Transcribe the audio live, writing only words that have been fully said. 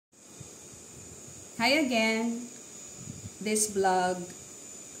Hi again! This vlog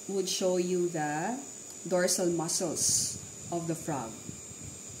would show you the dorsal muscles of the frog.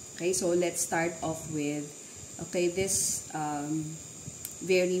 Okay, so let's start off with, this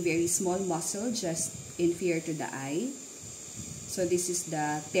very small muscle just inferior to the eye. So this is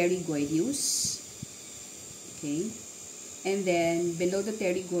the pterygoideus. Okay, and then below the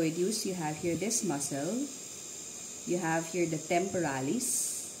pterygoideus, you have here this muscle. You have here the temporalis.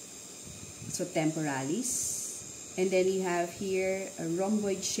 So temporalis. And then you have here a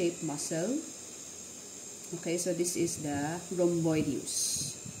rhomboid-shaped muscle. Okay, so this is the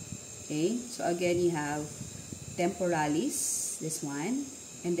rhomboideus. Okay, so again you have temporalis, this one.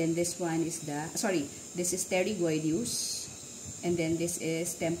 And then this one is this is pterygoideus. And then this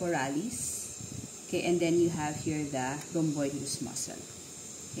is temporalis. Okay, and then you have here the rhomboideus muscle.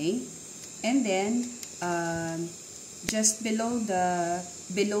 Okay, and then just below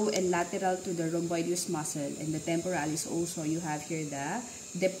and lateral to the rhomboideus muscle and the temporalis also, you have here the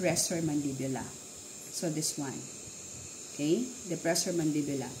depressor mandibula. So this one, okay, depressor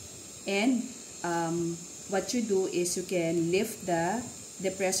mandibula. And what you do is you can lift the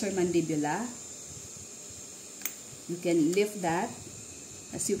depressor mandibula. You can lift that.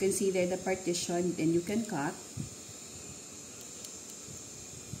 As you can see there, the partition, then you can cut.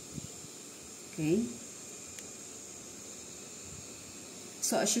 Okay.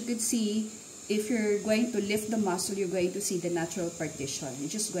 So as you can see, if you're going to lift the muscle, you're going to see the natural partition. You're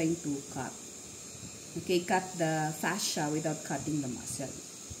just going to cut. Okay, cut the fascia without cutting the muscle.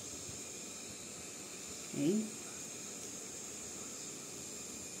 Okay.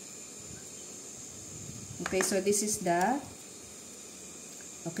 Okay, so this is the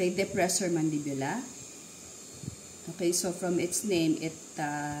depressor mandibula. Okay, so from its name, it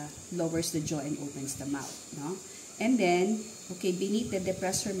lowers the jaw and opens the mouth, no? And then, okay, beneath the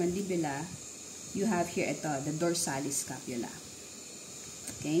depressor mandibula, you have here the dorsalis scapula.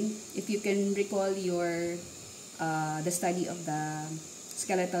 Okay, if you can recall your the study of the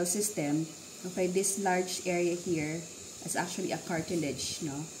skeletal system, okay, this large area here is actually a cartilage,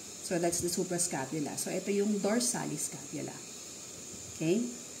 no? So that's the suprascapula. So ito yung dorsalis scapula. Okay,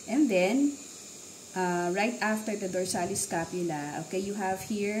 and then right after the dorsalis scapula, okay, you have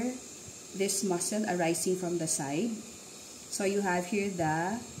here this muscle arising from the side. So you have here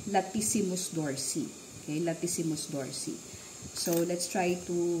the latissimus dorsi. Okay, latissimus dorsi. So let's try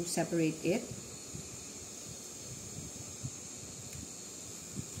to separate it.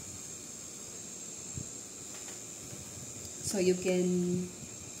 So you can,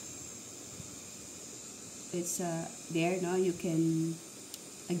 it's there, no? You can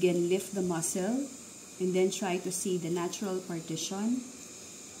again lift the muscle and then try to see the natural partition.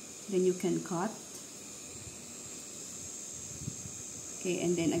 Then you can cut. Okay,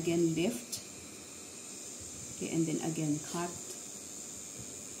 and then again lift. Okay, and then again cut.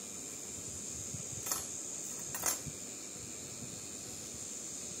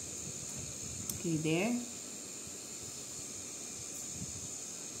 Okay, there.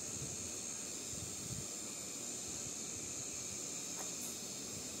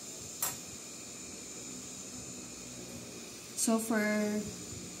 So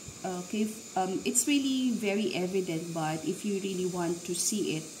it's really very evident, but if you really want to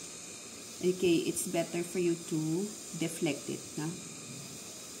see it, okay, it's better for you to deflect it, no?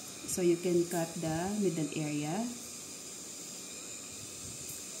 So you can cut the middle area.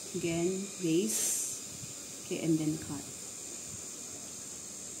 Again, raise, okay, and then cut.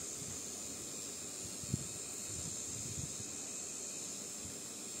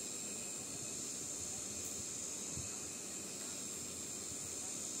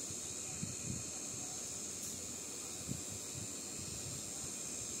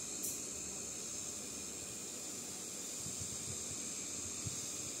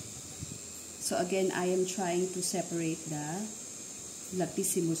 So again, I am trying to separate the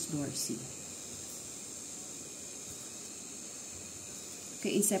latissimus dorsi.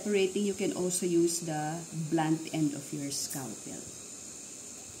 Okay, in separating, you can also use the blunt end of your scalpel.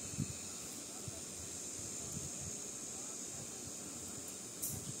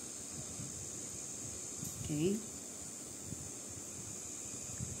 Okay.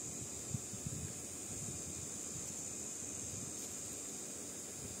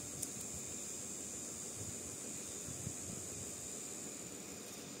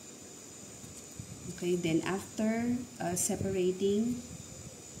 Okay, then after separating,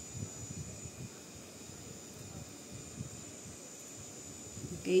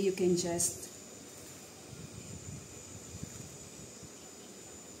 okay, you can just,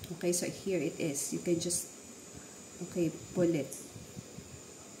 okay, so here it is. You can just, okay, pull it.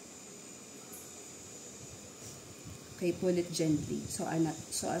 Okay, pull it gently so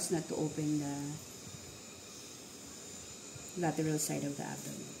as not to open the lateral side of the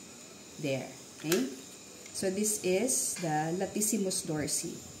abdomen. There. Okay? So this is the latissimus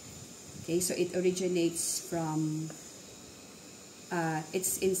dorsi. Okay, so it originates from,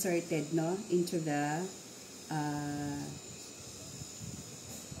 it's inserted, no, into the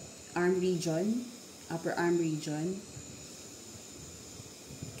arm region, upper arm region.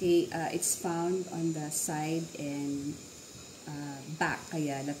 Okay, it's found on the side and back,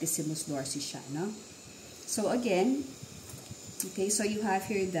 kaya latissimus dorsi siya, no? So again, okay, so you have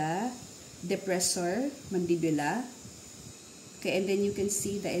here the depressor mandibula. Okay, and then you can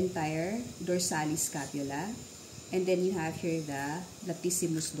see the entire dorsalis scapula. And then you have here the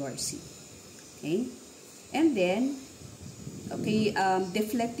latissimus dorsi. Okay? And then, okay,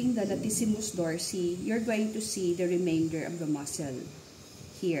 deflecting the latissimus dorsi, you're going to see the remainder of the muscle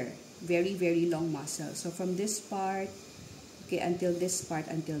here. Very, very long muscle. So from this part, okay, until this part,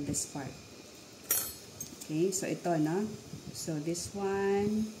 Okay, so ito, no? So this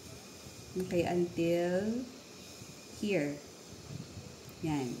one, okay, until here.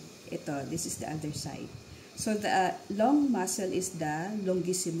 Yan. Ito, this is the other side. So the long muscle is the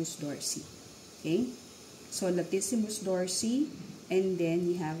longissimus dorsi. Okay? So latissimus dorsi, and then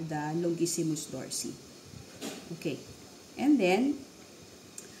you have the longissimus dorsi. Okay. And then,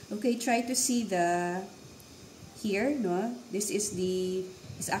 okay, try to see the here, no? This is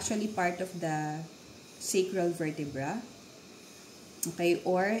it's actually part of the sacral vertebra. Okay,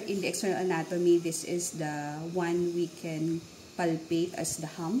 or in the external anatomy, this is the one we can palpate as the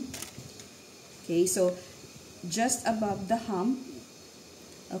hump. Okay, so just above the hump,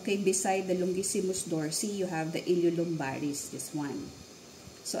 okay, beside the longissimus dorsi, you have the iliolumbaris, this one.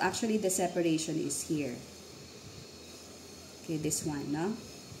 So actually, the separation is here. Okay, this one, no?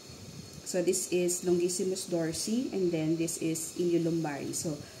 So this is longissimus dorsi, and then this is iliolumbaris.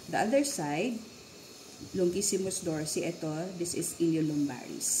 So the other side, longissimus dorsi, ito, this is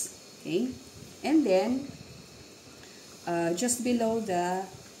iliolumbaris. Okay? And then, just below the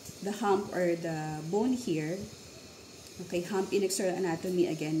hump or the bone here, okay, hump in external anatomy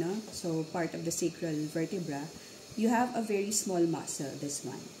again, no? So part of the sacral vertebra, you have a very small muscle, this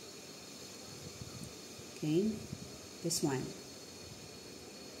one. Okay? This one.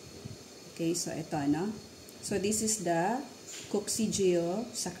 Okay, so ito, no? So this is the coccygeal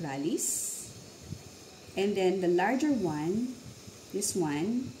sacralis. And then the larger one, this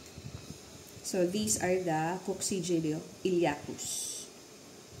one, so these are the coccygeal iliacus.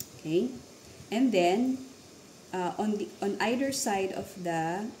 Okay? And then on either side of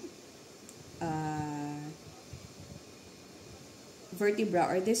the vertebra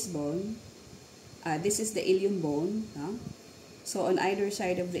or this bone, this is the ilium bone, no? So on either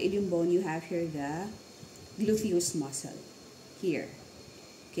side of the ilium bone, you have here the gluteus muscle. Here.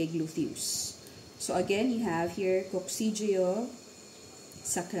 Okay, gluteus. So again, you have here coccygeal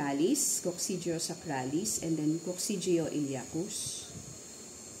sacralis, and then coccygeal iliacus.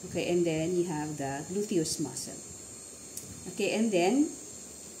 Okay, and then you have the gluteus muscle. Okay, and then,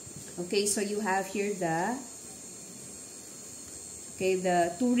 okay, so you have here the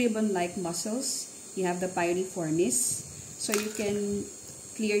two ribbon-like muscles. You have the piriformis. So you can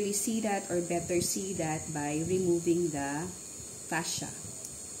clearly see that, or better see that, by removing the fascia.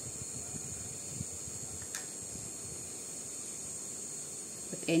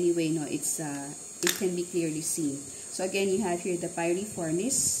 But anyway, no, it can be clearly seen. So again, you have here the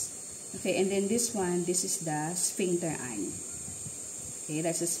piriformis. Okay, and then this one, this is the sphincter ani. Okay,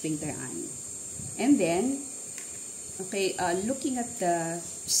 that's the sphincter ani. And then, okay, looking at the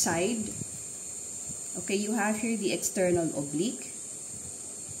side, okay, you have here the external oblique.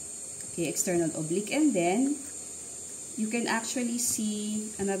 Okay, external oblique. And then, you can actually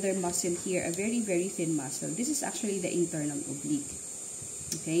see another muscle here, a very, very thin muscle. This is actually the internal oblique.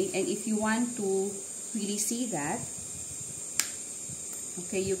 Okay, and if you want to really see that,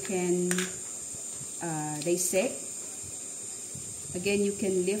 okay, you can dissect. Again, you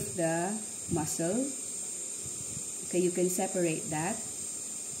can lift the muscle. Okay, you can separate that.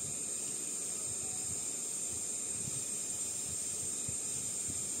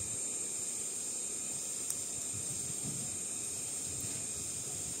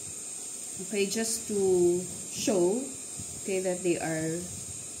 Okay, just to show, okay, that they are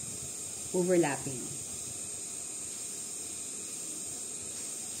overlapping.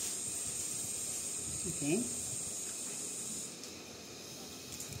 Okay.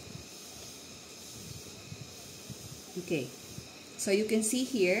 Okay. So you can see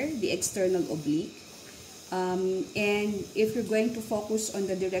here the external oblique. And if you're going to focus on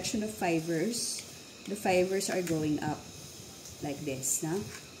the direction of fibers, the fibers are going up like this, no?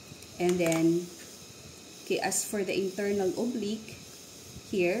 And then, okay, as for the internal oblique,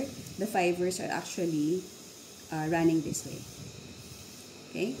 here, the fibers are actually running this way.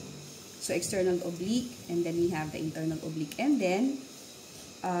 Okay? So, external oblique, and then we have the internal oblique. And then,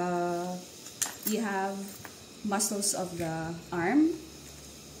 we have muscles of the arm.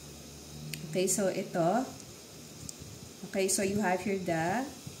 Okay, so ito. Okay, so you have here the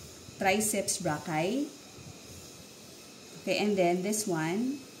triceps brachii. Okay, and then this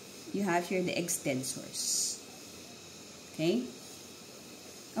one, you have here the extensors. Okay?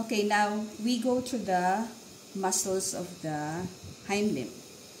 Okay, now we go to the muscles of the hind limb.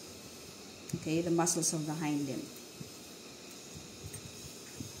 Okay, the muscles of the hind limb.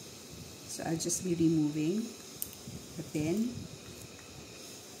 So I'll just be removing the pin.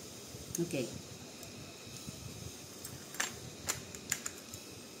 Okay.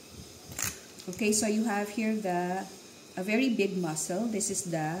 Okay, so you have here a very big muscle. This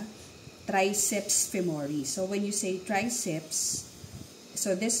is the triceps femoris. So when you say triceps,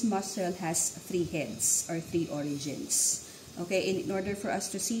 so this muscle has 3 heads or 3 origins. Okay, and in order for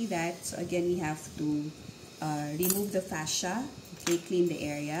us to see that, so again we have to remove the fascia. Okay, clean the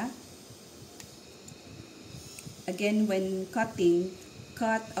area. Again, when cutting,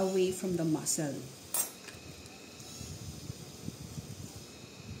 cut away from the muscle.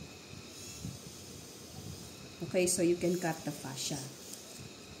 Okay, so you can cut the fascia.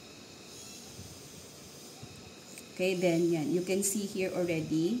 Okay, then yan, you can see here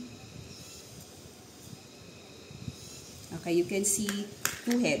already. Okay, you can see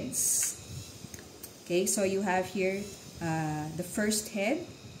 2 heads. Okay, so you have here the first head.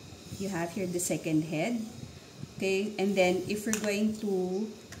 You have here the second head. Okay, and then if we're going to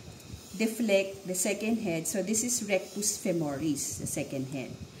deflect the second head, so this is rectus femoris, the second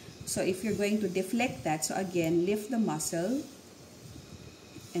head. So if you're going to deflect that, so again, lift the muscle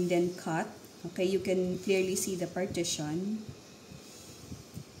and then cut. Okay, you can clearly see the partition.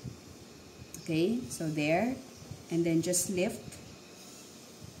 Okay, so there. And then just lift.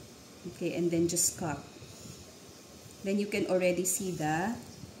 Okay, and then just cut. Then you can already see the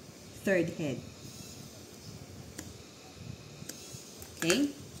third head.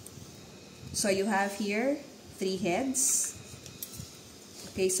 Okay, so you have here 3 heads.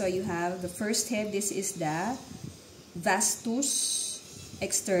 Okay, so you have the first head. This is the vastus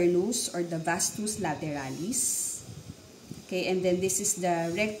externus or the vastus lateralis. Okay, and then this is the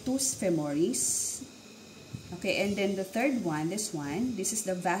rectus femoris. Okay, and then the third one, this is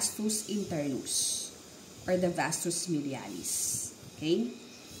the vastus internus or the vastus medialis. Okay,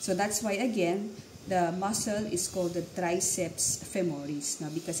 so that's why again, the muscle is called the triceps femoris now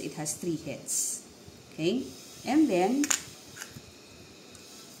because it has 3 heads. Okay, and then,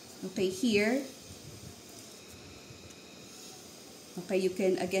 okay, here, okay, you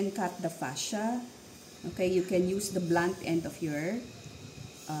can again cut the fascia. Okay, you can use the blunt end of your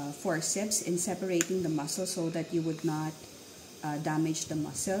forceps in separating the muscle so that you would not damage the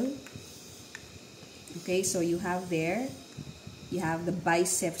muscle. Okay, so you have there, you have the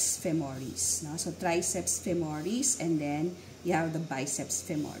biceps femoris. No? So triceps femoris, and then you have the biceps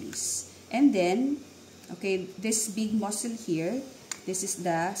femoris. And then, okay, this big muscle here, this is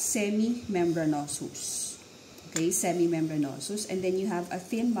the semimembranosus. Okay, semimembranosus. And then you have a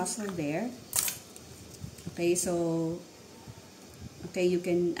thin muscle there. Okay, so, okay, you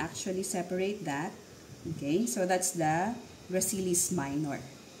can actually separate that. Okay, so that's the gracilis minor.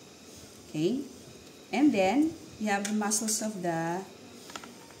 Okay, and then you have the muscles of the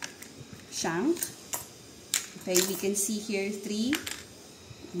shank. Okay, we can see here 3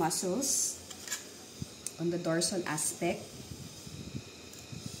 muscles on the dorsal aspect.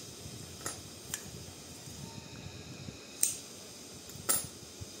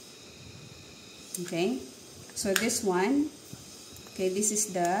 Okay, so this one, okay, this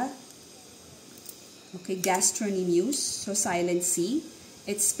is the, okay, gastrocnemius, so silent C.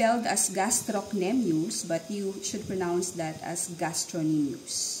 It's spelled as gastrocnemius, but you should pronounce that as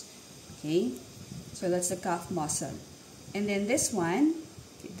gastrocnemius. Okay, so that's the calf muscle. And then this one,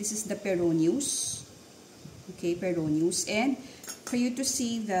 this is the peroneus. Okay, peroneus. And for you to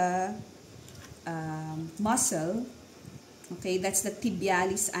see the muscle, okay, that's the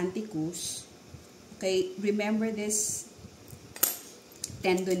tibialis anticus. Okay, remember this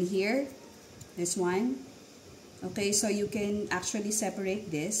tendon here, this one. Okay, so you can actually separate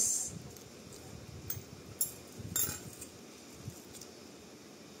this.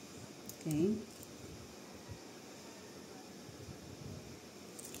 Okay.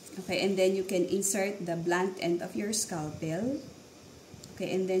 Okay, and then you can insert the blunt end of your scalpel.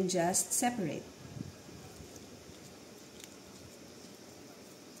 Okay, and then just separate.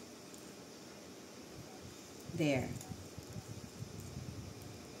 There.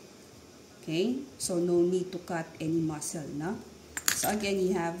 Okay, so no need to cut any muscle, no? So again,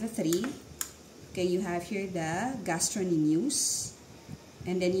 you have the 3. Okay, you have here the gastrocnemius,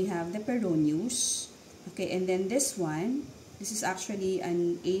 and then you have the peroneus. Okay, and then this one, this is actually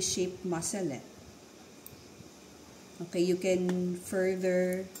an A-shaped muscle. Okay, you can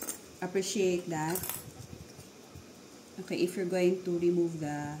further appreciate that. Okay, if you're going to remove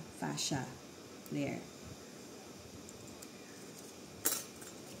the fascia there.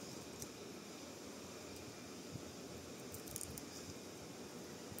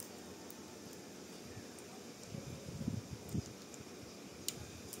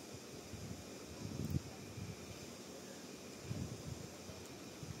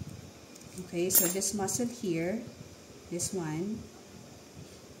 Okay, so this muscle here, this one,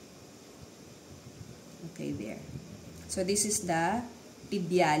 okay, there. So this is the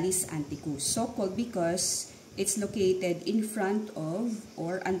tibialis anticus, so called because it's located in front of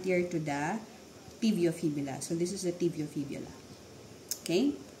or anterior to the tibiofibula. So this is the tibiofibula.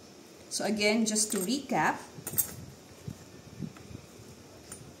 Okay, so again, just to recap,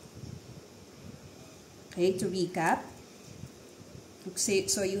 okay,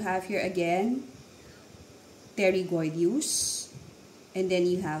 so you have here again pterygoideus, and then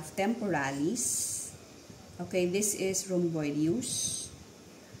you have temporalis. Okay, this is rhomboideus,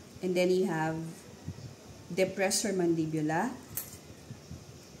 and then you have depressor mandibula,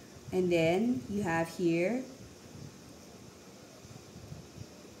 and then you have here,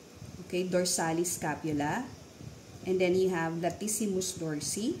 okay, dorsalis scapula, and then you have latissimus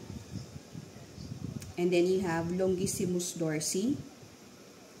dorsi, and then you have longissimus dorsi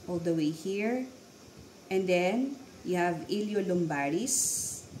all the way here, and then you have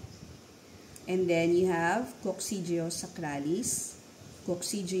iliolumbaris, and then you have coccygeus sacralis,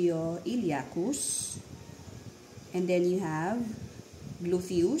 coccygeus iliacus, and then you have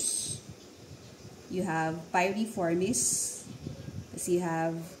gluteus, you have piriformis, you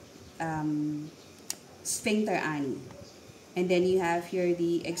have sphincter ani, and then you have here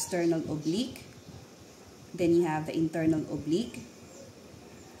the external oblique, then you have the internal oblique.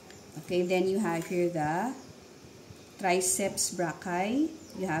 Okay, then you have here the triceps brachii,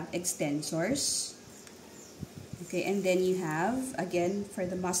 you have extensors. Okay, and then you have, again, for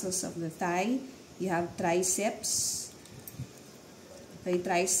the muscles of the thigh, you have triceps. Okay,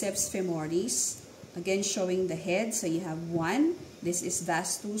 triceps femoris, again showing the head. So you have 1, this is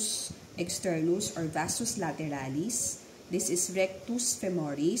vastus externus or vastus lateralis. This is rectus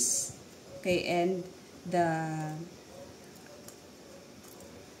femoris. Okay, and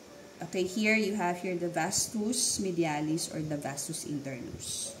here you have here the vastus medialis or the vastus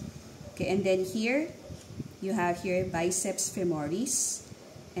internus. Okay, and then here you have here biceps femoris,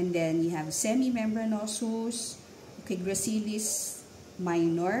 and then you have semimembranosus, okay, gracilis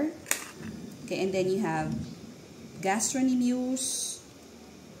minor, okay, and then you have gastrocnemius,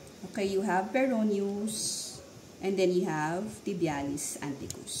 okay, you have peroneus, and then you have tibialis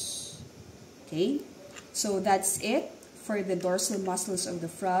anticus. Okay, so that's it for the dorsal muscles of the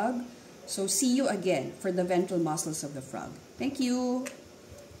frog. So see you again for the ventral muscles of the frog. Thank you.